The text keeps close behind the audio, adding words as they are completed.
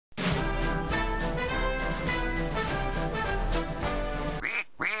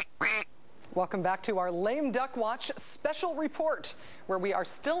Welcome back to our Lame Duck Watch special report, where we are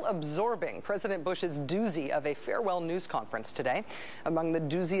still absorbing President Bush's doozy of a farewell news conference today. Among the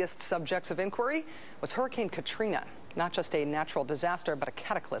dooziest subjects of inquiry was Hurricane Katrina. Not just a natural disaster, but a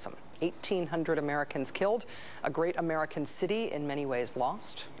cataclysm. 1,800 Americans killed, a great American city in many ways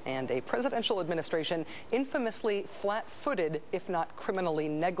lost, and a presidential administration infamously flat-footed, if not criminally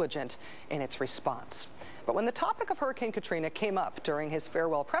negligent, in its response. But when the topic of Hurricane Katrina came up during his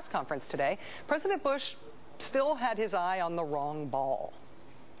farewell press conference today, President Bush still had his eye on the wrong ball.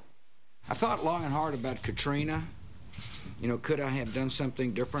 I thought long and hard about Katrina. You know, could I have done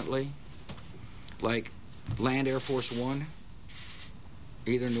something differently? Like land Air Force One,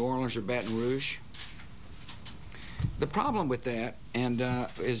 either New Orleans or Baton Rouge. The problem with that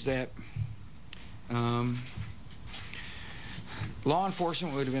is that law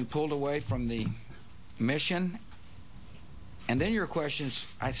enforcement would have been pulled away from the mission, and then your questions,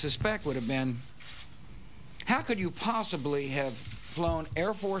 I suspect, would have been, how could you possibly have flown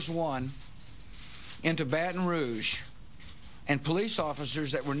Air Force One into Baton Rouge and police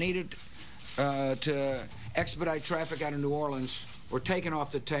officers that were needed to expedite traffic out of New Orleans were taken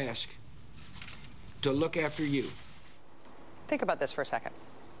off the task to look after you? Think about this for a second.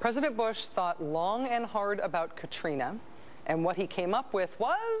 President Bush thought long and hard about Katrina, and what he came up with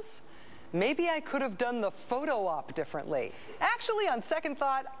was, maybe I could have done the photo op differently. Actually, on second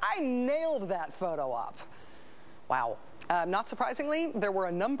thought, I nailed that photo op. Wow. Not surprisingly, there were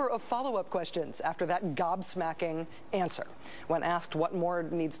a number of follow-up questions after that gobsmacking answer. When asked what more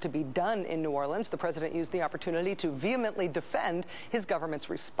needs to be done in New Orleans, the president used the opportunity to vehemently defend his government's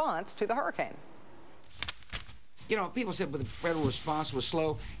response to the hurricane. You know, people said, well, the federal response was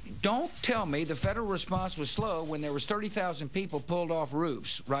slow. Don't tell me the federal response was slow when there was 30,000 people pulled off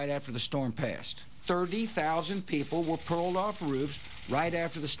roofs right after the storm passed. 30,000 people were pulled off roofs right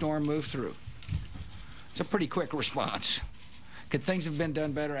after the storm moved through. It's a pretty quick response. Could things have been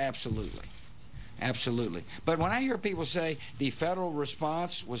done better? Absolutely. Absolutely. But when I hear people say the federal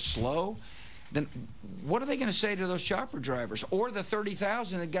response was slow, then what are they going to say to those chopper drivers or the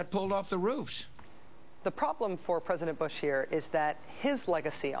 30,000 that got pulled off the roofs? The problem for President Bush here is that his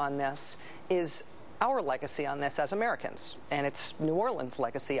legacy on this is our legacy on this as Americans, and it's New Orleans'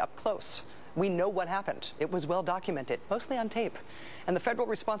 legacy up close. We know what happened. It was well documented, mostly on tape. And the federal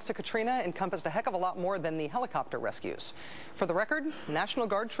response to Katrina encompassed a heck of a lot more than the helicopter rescues. For the record, National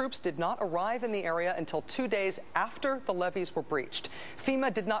Guard troops did not arrive in the area until 2 days after the levees were breached.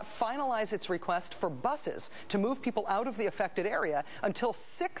 FEMA did not finalize its request for buses to move people out of the affected area until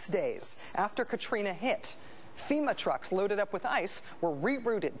 6 days after Katrina hit. FEMA trucks loaded up with ice were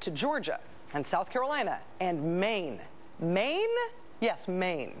rerouted to Georgia and South Carolina and Maine. Maine? Yes,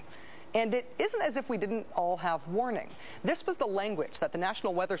 Maine. And it isn't as if we didn't all have warning. This was the language that the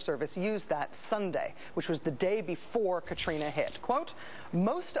National Weather Service used that Sunday, which was the day before Katrina hit. Quote,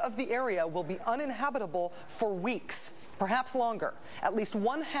 most of the area will be uninhabitable for weeks, perhaps longer. At least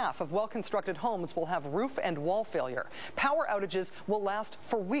one half of well-constructed homes will have roof and wall failure. Power outages will last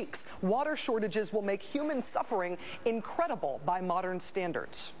for weeks. Water shortages will make human suffering incredible by modern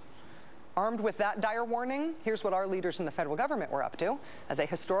standards. Armed with that dire warning, here's what our leaders in the federal government were up to. As a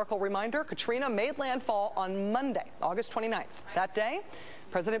historical reminder, Katrina made landfall on Monday, August 29th. That day,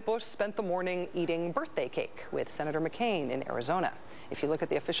 President Bush spent the morning eating birthday cake with Senator McCain in Arizona. If you look at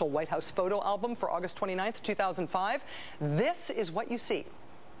the official White House photo album for August 29th, 2005, this is what you see.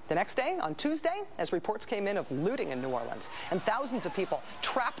 The next day, on Tuesday, as reports came in of looting in New Orleans and thousands of people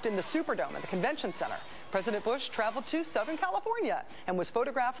trapped in the Superdome at the convention center, President Bush traveled to Southern California and was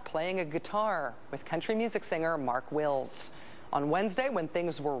photographed playing a guitar with country music singer Mark Wills. On Wednesday, when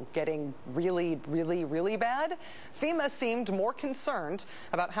things were getting really bad, FEMA seemed more concerned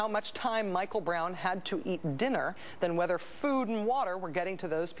about how much time Michael Brown had to eat dinner than whether food and water were getting to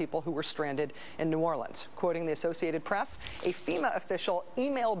those people who were stranded in New Orleans. Quoting the Associated Press, a FEMA official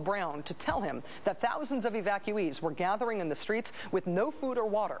emailed Brown to tell him that thousands of evacuees were gathering in the streets with no food or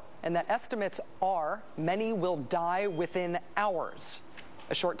water, and that estimates are many will die within hours.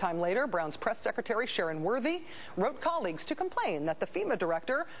 A short time later, Brown's press secretary, Sharon Worthy, wrote colleagues to complain that the FEMA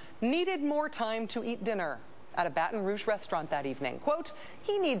director needed more time to eat dinner at a Baton Rouge restaurant that evening. Quote,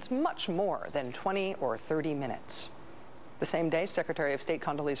 he needs much more than 20 or 30 minutes. The same day, Secretary of State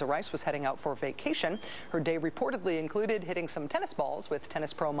Condoleezza Rice was heading out for vacation. Her day reportedly included hitting some tennis balls with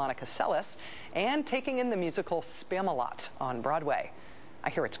tennis pro Monica Seles and taking in the musical Spam-A-Lot on Broadway. I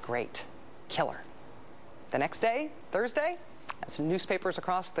hear it's great. Killer. The next day, Thursday, as newspapers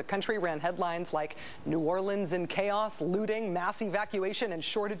across the country ran headlines like New Orleans in chaos, looting, mass evacuation, and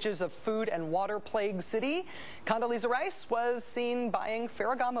shortages of food and water plagued city, Condoleezza Rice was seen buying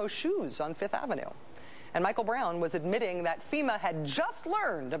Ferragamo shoes on Fifth Avenue. And Michael Brown was admitting that FEMA had just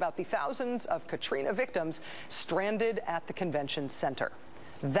learned about the thousands of Katrina victims stranded at the convention center.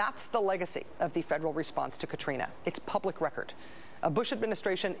 That's the legacy of the federal response to Katrina. It's public record. A Bush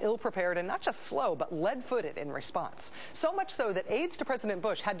administration ill-prepared and not just slow, but lead-footed in response. So much so that aides to President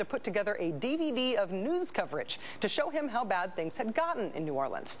Bush had to put together a DVD of news coverage to show him how bad things had gotten in New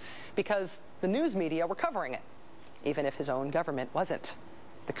Orleans, because the news media were covering it, even if his own government wasn't.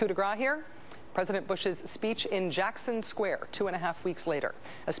 The coup de grace here? President Bush's speech in Jackson Square 2.5 weeks later,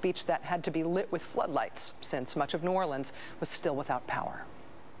 a speech that had to be lit with floodlights since much of New Orleans was still without power.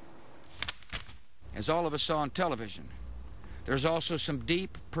 As all of us saw on television, there's also some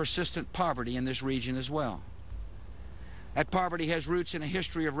deep, persistent poverty in this region as well. That poverty has roots in a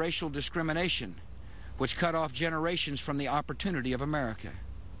history of racial discrimination, which cut off generations from the opportunity of America.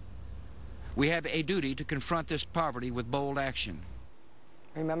 We have a duty to confront this poverty with bold action.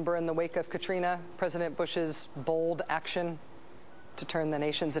 Remember, in the wake of Katrina, President Bush's bold action to turn the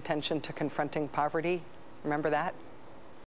nation's attention to confronting poverty? Remember that?